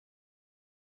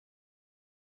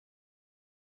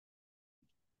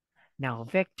Now,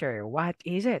 Victor, what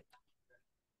is it?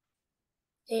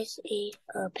 This is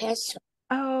a pencil.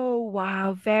 Oh,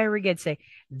 wow, very good. Say,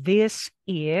 this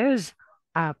is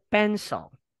a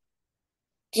pencil.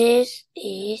 This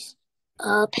is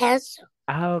a pencil.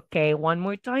 Okay, one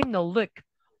more time. Now, look,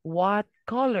 what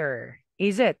color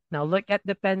is it? Now, look at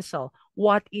the pencil.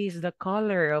 What is the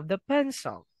color of the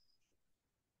pencil?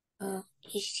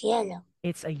 It's yellow.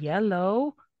 It's a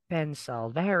yellow pencil.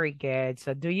 Very good.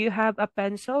 So, do you have a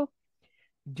pencil?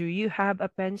 Do you have a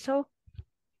pencil?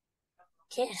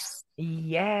 Yes.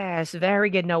 Yes, very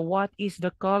good. Now, what is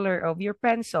the color of your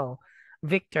pencil?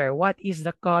 Victor, what is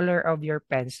the color of your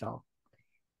pencil?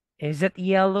 Is it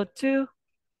yellow too?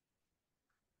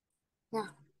 No.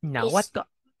 No, It's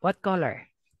what color?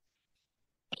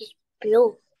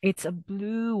 blue. It's a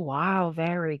blue. Wow,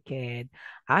 very good.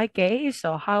 Okay,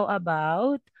 so how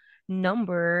about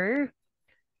number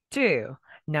two?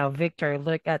 Now, Victor,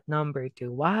 look at number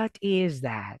two. What is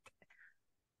that?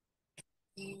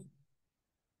 And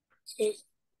this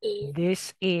is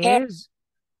This pen. is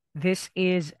this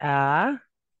is a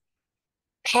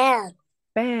Pen.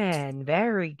 pen.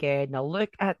 Very good. Now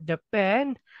look at the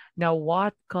pen. Now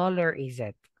what color is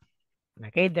it?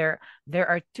 Okay, there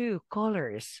are two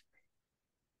colors.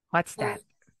 What's that?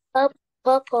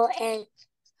 Purple and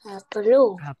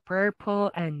blue.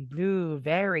 Purple and blue.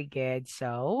 Very good.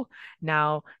 So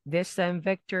now this time,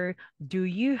 Victor, do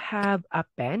you have a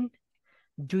pen?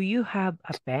 Do you have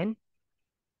a pen?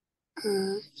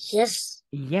 Yes.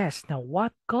 Yes. Now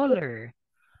what color?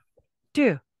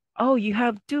 Two. Oh, you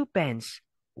have two pens.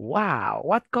 Wow.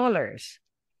 What colors?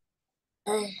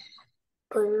 Uh,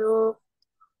 blue.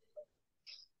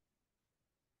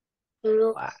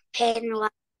 Blue Wow. pen.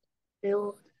 White.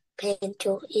 Blue pen.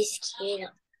 Two is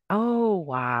yellow. Oh,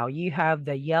 wow. You have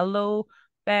the yellow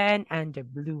pen and the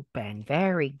blue pen.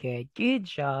 Very good. Good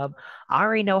job. All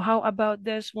right. Now, how about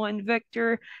this one,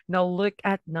 Victor? Now, look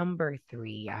at number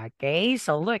three. Okay.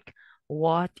 So, look,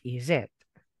 what is it?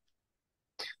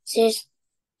 This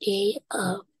is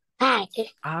a bag.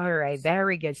 All right.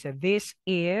 Very good. So, this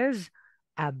is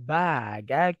a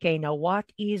bag. Okay. Now, what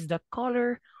is the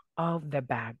color of the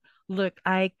bag? Look,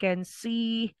 I can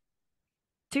see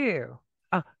two,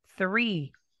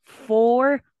 three,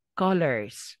 four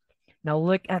colors. Now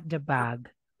look at the bag.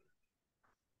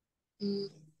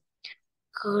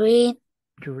 Green.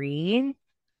 Green.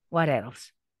 What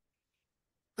else?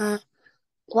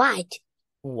 White.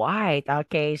 White.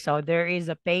 Okay, so there is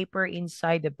a paper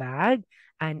inside the bag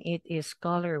and it is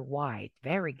color white.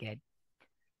 Very good.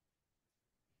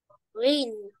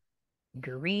 Green.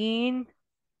 Green.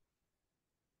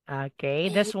 Okay,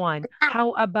 And this one. black.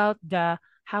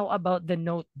 How about the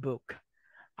notebook?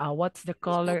 What's the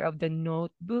color of the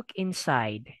notebook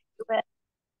inside?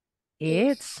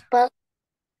 It's But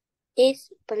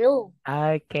it's blue.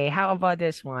 okay. How about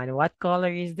this one? What color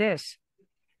is this?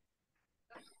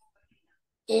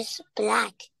 It's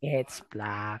black. It's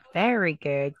black. Very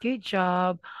good. Good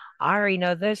job. All right,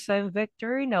 now this time,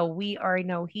 Victor. Now we are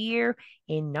now here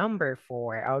in number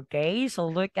four. Okay, so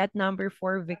look at number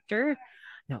four, Victor.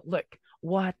 Now look,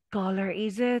 what color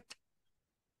is it?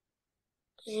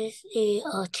 This is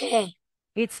a chair.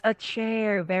 It's a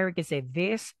chair. Very good. Say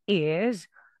this is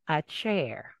a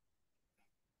chair.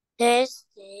 This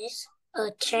is a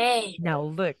chair. Now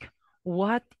look,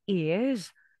 what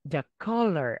is the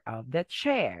color of the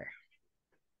chair?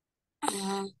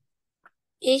 And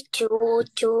it's two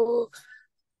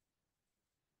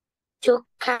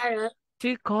color.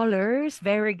 Two colors.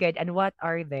 Very good. And what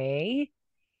are they?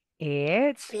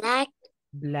 It's Black,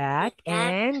 black black,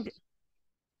 and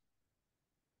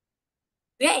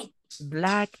red.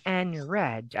 black and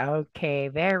red. Okay,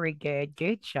 very good.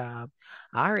 Good job.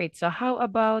 All right, so how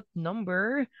about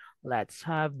let's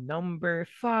have number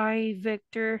five,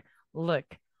 Victor. Look,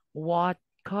 what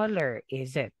color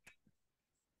is it?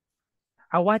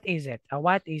 What is it?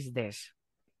 What is this?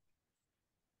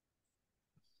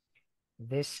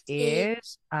 This Is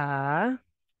is a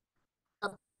a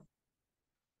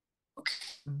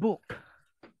book.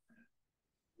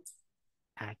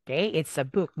 Okay, it's a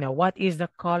book. Now, what is the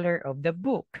color of the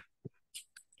book?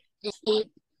 it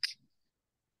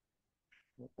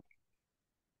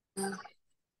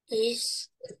is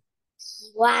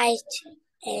white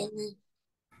and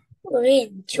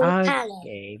green. Two color.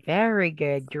 Okay, very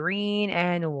good. Green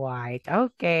and white.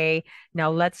 Okay, now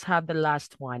let's have the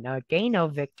last one. Okay, now,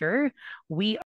 Victor, we